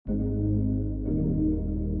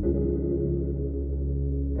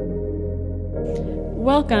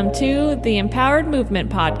Welcome to the Empowered Movement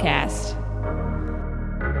Podcast.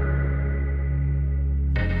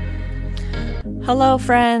 Hello,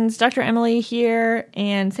 friends. Dr. Emily here,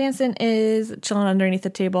 and Samson is chilling underneath the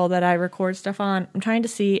table that I record stuff on. I'm trying to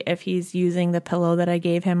see if he's using the pillow that I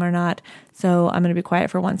gave him or not, so I'm going to be quiet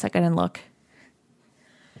for 1 second and look.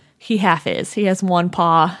 He half is. He has one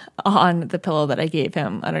paw on the pillow that I gave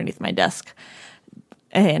him underneath my desk,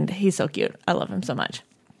 and he's so cute. I love him so much.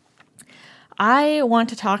 I want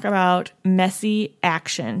to talk about messy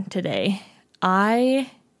action today.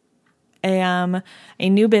 I am a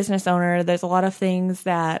new business owner. There's a lot of things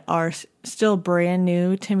that are still brand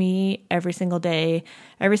new to me every single day.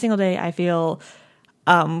 Every single day I feel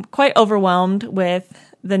quite overwhelmed with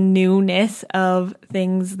the newness of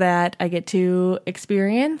things that I get to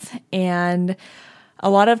experience. And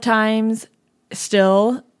a lot of times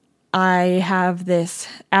still I have this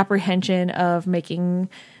apprehension of making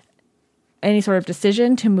any sort of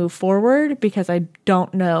decision to move forward because I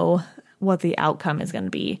don't know what the outcome is going to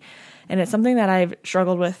be. And it's something that I've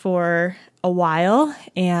struggled with for a while,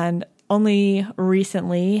 and only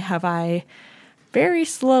recently have I very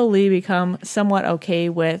slowly become somewhat okay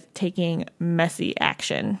with taking messy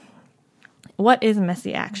action. What is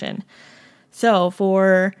messy action? So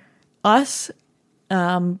for us,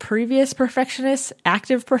 previous perfectionists,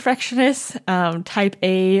 active perfectionists, type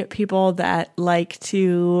A people that like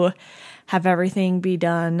to have everything be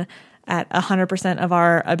done at 100% of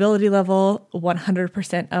our ability level,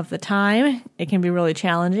 100% of the time. It can be really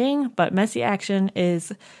challenging, but messy action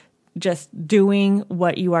is just doing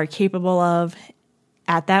what you are capable of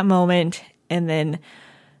at that moment and then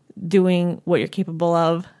doing what you're capable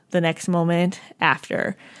of the next moment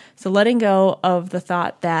after. So letting go of the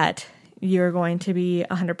thought that you're going to be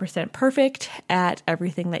 100% perfect at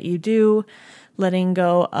everything that you do, letting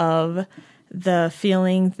go of the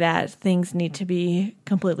feeling that things need to be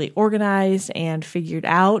completely organized and figured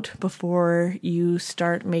out before you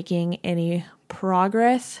start making any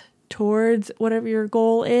progress towards whatever your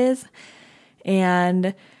goal is.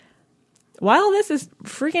 And while this is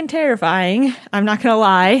freaking terrifying, I'm not going to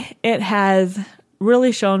lie, it has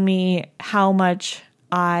really shown me how much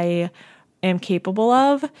I am capable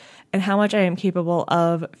of and how much I am capable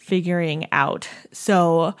of figuring out.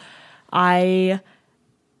 So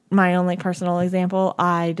my only personal example,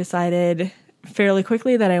 I decided fairly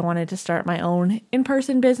quickly that I wanted to start my own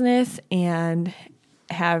in-person business and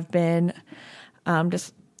have been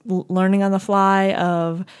just learning on the fly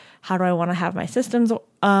of how do I want to have my systems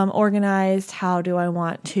organized? How do I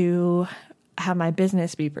want to have my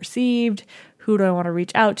business be perceived? Who do I want to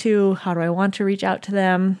reach out to? How do I want to reach out to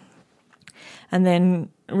them? And then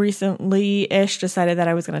recently-ish decided that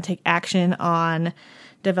I was going to take action on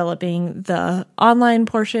developing the online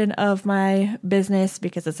portion of my business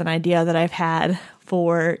because it's an idea that I've had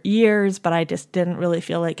for years, but I just didn't really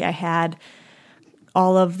feel like I had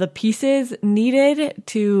all of the pieces needed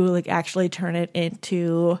to actually turn it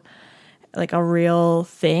into a real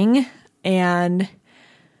thing. And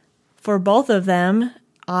for both of them,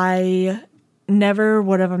 I never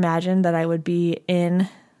would have imagined that I would be in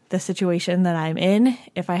the situation that I'm in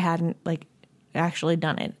if I hadn't actually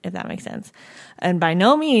done it, if that makes sense. And by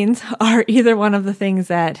no means are either one of the things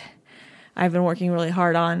that I've been working really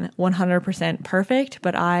hard on 100% perfect,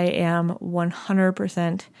 but I am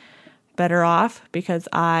 100% better off because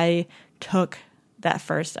I took that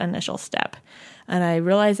first initial step. And I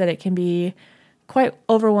realized that it can be quite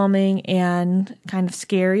overwhelming and kind of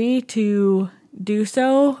scary to do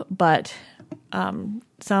so, but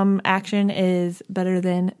some action is better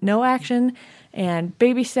than no action, and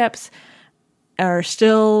baby steps are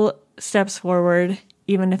still steps forward,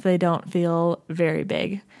 even if they don't feel very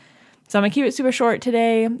big. So I'm going to keep it super short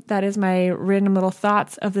today. That is my random little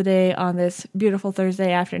thoughts of the day on this beautiful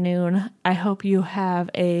Thursday afternoon. I hope you have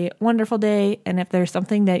a wonderful day, and if there's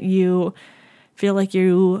something that you feel like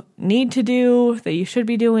you need to do, that you should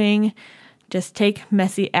be doing, just take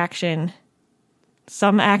messy action.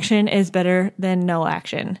 Some action is better than no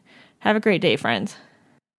action. Have a great day, friends.